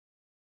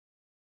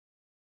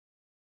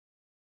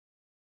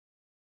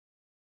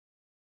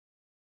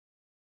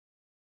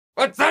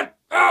What's that?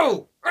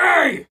 Oh!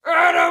 Hey!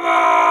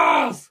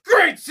 Animals!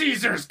 Great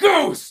Caesar's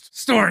Ghost!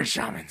 Story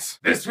Shamans.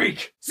 This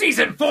week,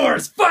 Season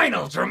 4's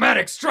final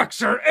dramatic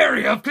structure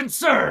area of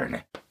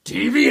concern.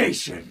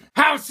 Deviation.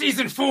 How's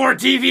Season 4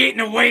 deviate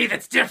in a way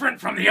that's different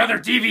from the other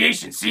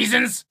Deviation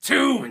seasons?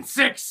 2 and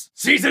 6.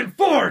 Season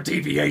 4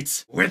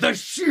 deviates with a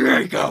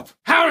shake-up.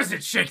 How does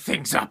it shake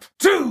things up?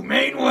 Two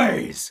main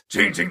ways.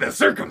 Changing the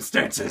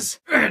circumstances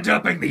and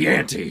upping the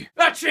ante.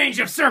 A change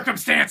of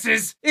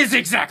circumstances is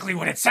exactly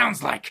what it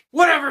sounds like.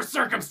 Whatever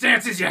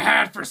circumstances you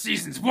had for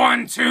Seasons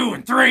 1, 2,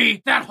 and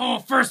 3, that whole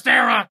first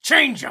era,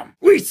 change them.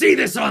 We see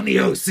this on the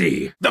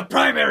OC. The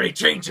primary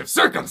change of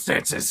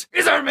circumstances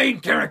is our main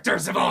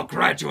characters have all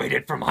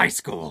graduated from high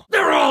school.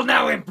 They're all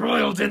now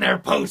embroiled in their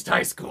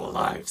post-high school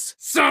lives.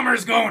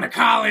 Summer's going to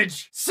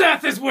college,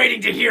 Seth is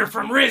waiting to hear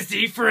from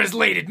Rizzy for his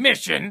late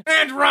admission,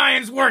 and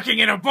Ryan's working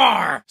in a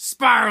bar,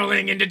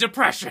 spiraling into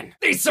depression.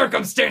 These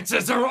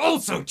circumstances are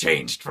also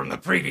changed from the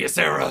previous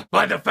era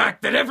by the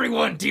fact that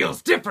everyone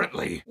deals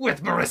differently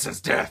with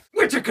Marissa's death,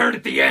 which occurred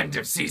at the end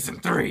of Season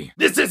 3.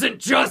 This isn't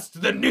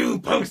just the new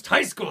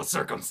post-high school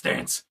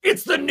circumstance,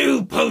 it's the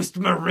new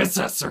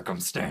post-Marissa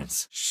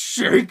circumstance.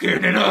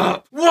 Shaking it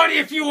up. What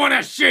if you want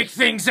to shake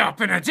things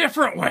up in a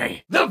different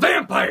way? The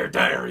Vampire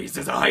Diaries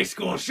is a high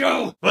school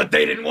show, but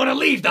they didn't want to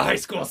leave the high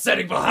school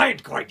setting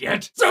behind quite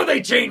yet, so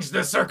they changed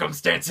the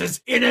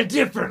circumstances in a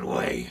different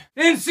way.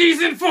 In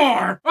Season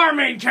 4, our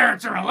main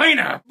character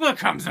Elena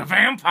becomes a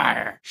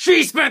vampire.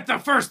 She spent the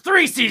first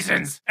 3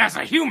 seasons as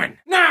a human.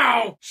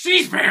 Now,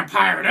 she's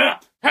vampired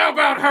up. How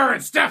about her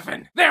and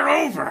Stefan? They're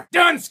over.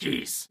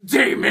 Dunskies.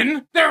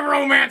 Damon, their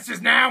romance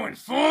is now in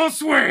full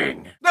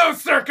swing.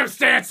 Those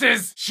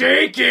circumstances,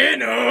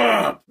 shaking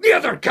up. The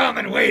other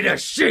common way to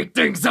shake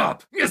things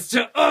up is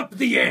to up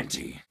the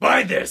ante.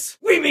 By this,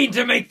 we mean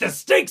to make the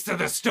stakes of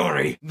the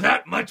story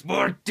that much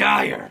more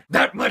dire,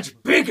 that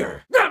much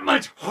bigger, that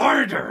much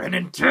harder and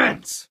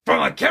intense.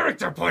 From a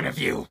character point of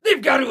view,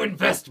 they've got to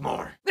invest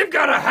more. They've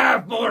got to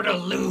have more to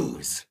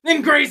lose.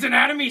 In Grey's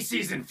Anatomy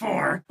Season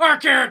 4, our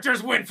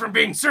characters went from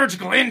being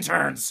surgical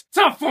interns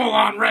to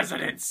full-on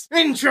residents,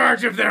 in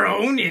charge of their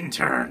own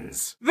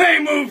interns. They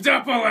moved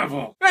up a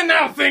level, and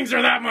now things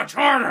are that much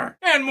harder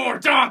and more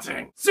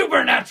daunting.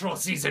 Supernatural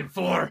Season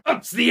 4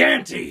 ups the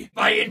ante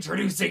by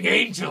introducing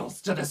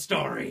angels to the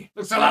story.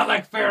 Looks a lot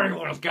like Fairy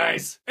World,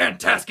 guys, and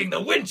tasking the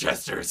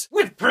Winchesters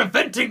with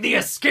preventing the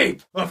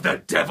escape of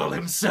the devil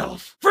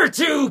himself. For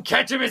 2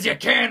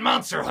 catch-em-as-you-can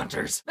monster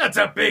hunters, that's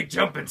a big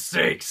jump in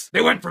stakes.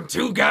 They went from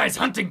 2 guys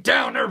hunting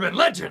down urban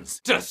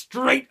legends to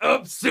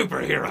straight-up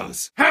superheroes.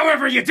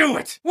 However you do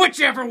it,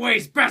 whichever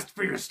way's best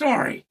for your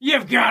story,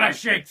 you've gotta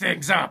shake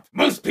things up.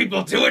 Most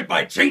people do it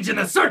by changing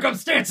the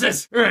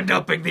circumstances and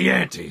upping the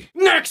ante.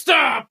 Next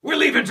up, we're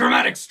leaving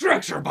dramatic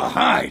structure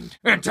behind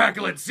and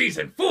tackling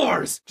Season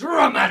 4's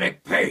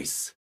dramatic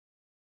pace.